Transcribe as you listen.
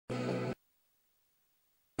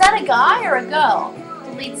that a guy or a girl?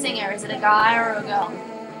 The lead singer, is it a guy or a girl?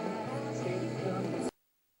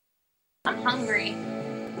 I'm hungry.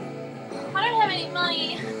 I don't have any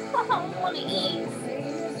money. I don't want to eat.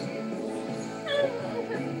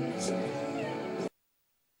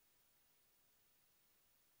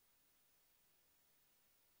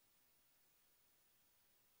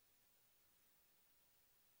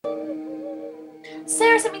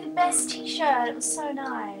 Sarah sent me the best t-shirt. It was so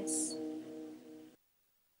nice.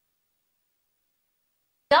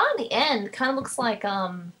 The guy on the end kind of looks like,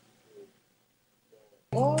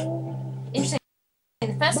 interesting.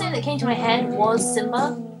 The first name that came to my head was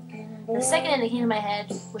Simba. The second name that came to my head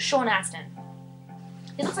was Sean Astin.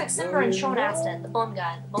 He looks like Simba and Sean Astin, the Bond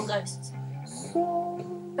guy, the Bond ghosts.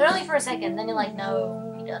 But only for a second, then you're like,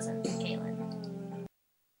 no, he doesn't, Caitlin.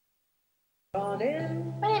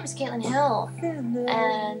 My name is Caitlin Hill,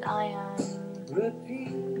 and I am a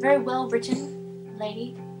very well-written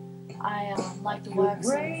lady. I like the works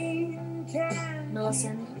of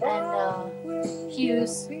Millicent and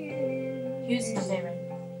Hughes. Hughes is my favorite.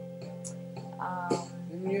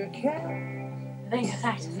 In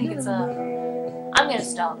fact, I think it's I'm gonna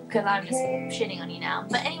stop because I'm just shitting on you now.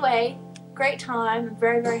 But anyway, great time. I'm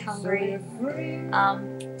very, very hungry.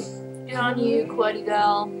 Good on you, Quirty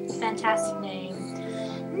Girl. Fantastic name.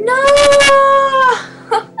 No!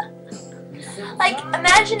 Like,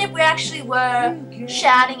 imagine if we actually were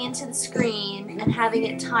shouting into the screen and having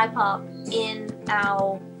it type up in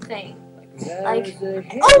our thing. Like,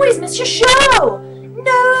 always miss your show!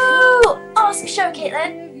 No! Awesome show,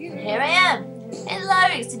 Caitlin. Here I am. Hey,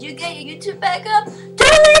 Larry, did you get your YouTube back up?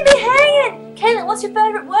 Don't leave me hanging! Caitlin, what's your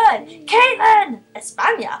favorite word? Caitlin!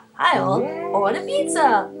 España. Hi all. Order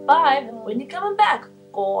pizza. Bye. When you coming back?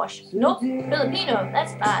 Gosh. Nope. Filipino.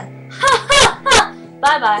 That's bad. Ha ha ha!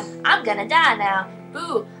 Bye bye. I'm gonna die now.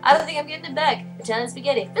 Boo. I don't think I'm getting it back. Italian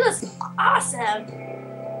spaghetti. Phyllis. Awesome.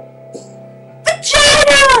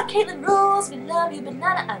 Vagina! Caitlin rules. We love you.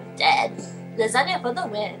 Banana. I'm dead. Lasagna for the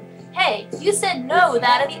win. Hey, you said no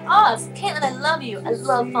without any odds. Caitlin, I love you. I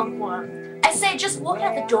love Funkworm. I say just walk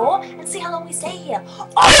out the door and see how long we stay here.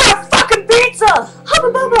 Order a fucking pizza!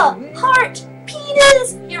 Hubba bubba! Heart!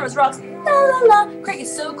 Penis! Heroes rocks! La la la! Craig is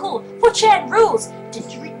so cool. 4chan rules!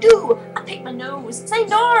 Didgeridoo! I pick my nose. Say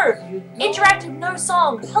no! Interactive no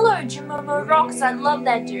song. Hello, Jimomo rocks. I love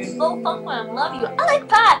that dude. Lol Funkworm, love you. I like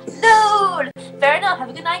pie. Load! Fair enough. Have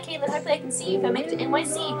a good night, Caitlin. Hopefully I can see you if I make it to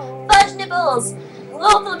NYC. Fudge nipples!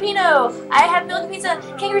 Lol Filipino! I have milk pizza,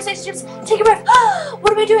 kangaroo sex chips, take a breath.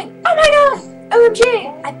 What am I doing? Oh my god! OMG!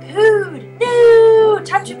 I pooed! No!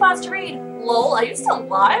 Time too fast to read. Lol, are you still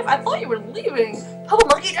alive? I thought you were leaving. Purple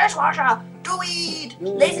monkey dishwasher! Do it!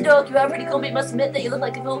 Lazy dog, you are pretty cool, but you must admit that you look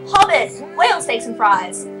like a cool hobbit! Whale steaks and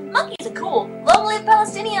fries! Monkeys are cool! Long live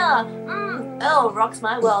Palestinia! Oh, rocks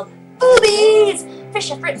my world. Boobies!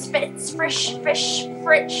 Fish fritz, fritz, frish, fish,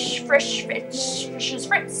 fritz, frish, fritz, fishes,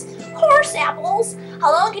 fritz. Horse apples!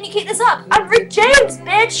 How long can you keep this up? I'm Rick James,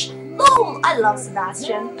 bitch! Lol, I love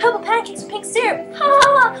Sebastian. Purple pancakes with pink syrup. Ha ha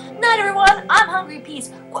ha! Night everyone, I'm Hungry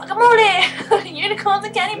Peace. Guacamole! Unicorns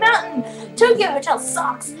and Candy Mountain. Tokyo Hotel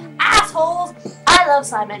sucks. Assholes! I love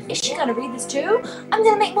Simon. Is she gonna read this too? I'm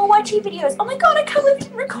gonna make more YT videos. Oh my god, I can't believe we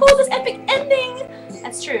didn't record this epic ending!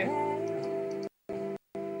 That's true.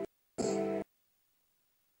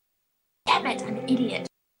 Damn it, I'm an idiot.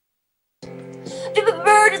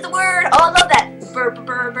 Bird is the word. Oh, I love that. Bird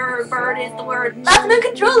is the word. Laugh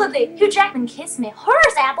uncontrollably. Hugh Jackman kissed me.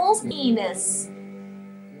 Horse apples. Penis.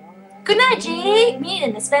 Good night, G. Me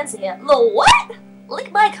and Spencer here. Lol, what?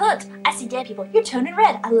 Lick my cunt. I see dead people. You're turning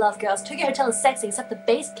red. I love girls. Tokyo Hotel is sexy except the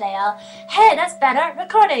bass player. Hey, that's better.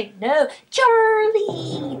 Recording. No.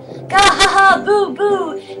 Charlie. Gahaha. Boo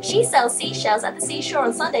boo. She sells seashells at the seashore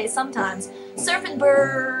on Sundays sometimes. Surfing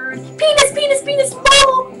bird. Penis, penis, penis.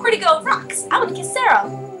 Lol. Critical rocks. I want to kiss Sarah.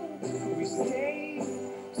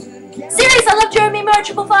 Serious, I love Jeremy Moore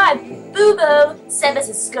 555. Boo-boo. Sebas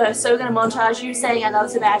is so gonna montage you saying I love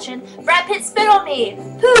Sebastian. Brad Pitt spit on me.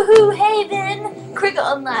 Hoo-hoo, Haven. Cricket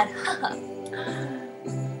online.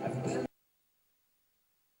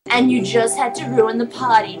 And you just had to ruin the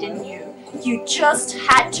party, didn't you? You just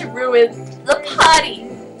had to ruin the party.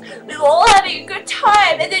 We were all having a good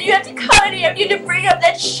time, and then you have to come in here and you have to bring up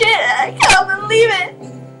that shit. I can't believe it.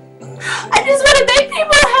 I just want to make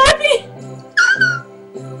people happy.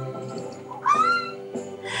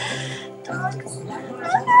 Dogs.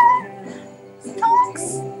 Dogs.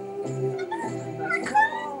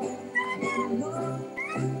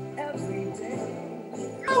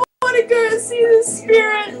 I want to go see the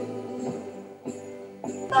spirit.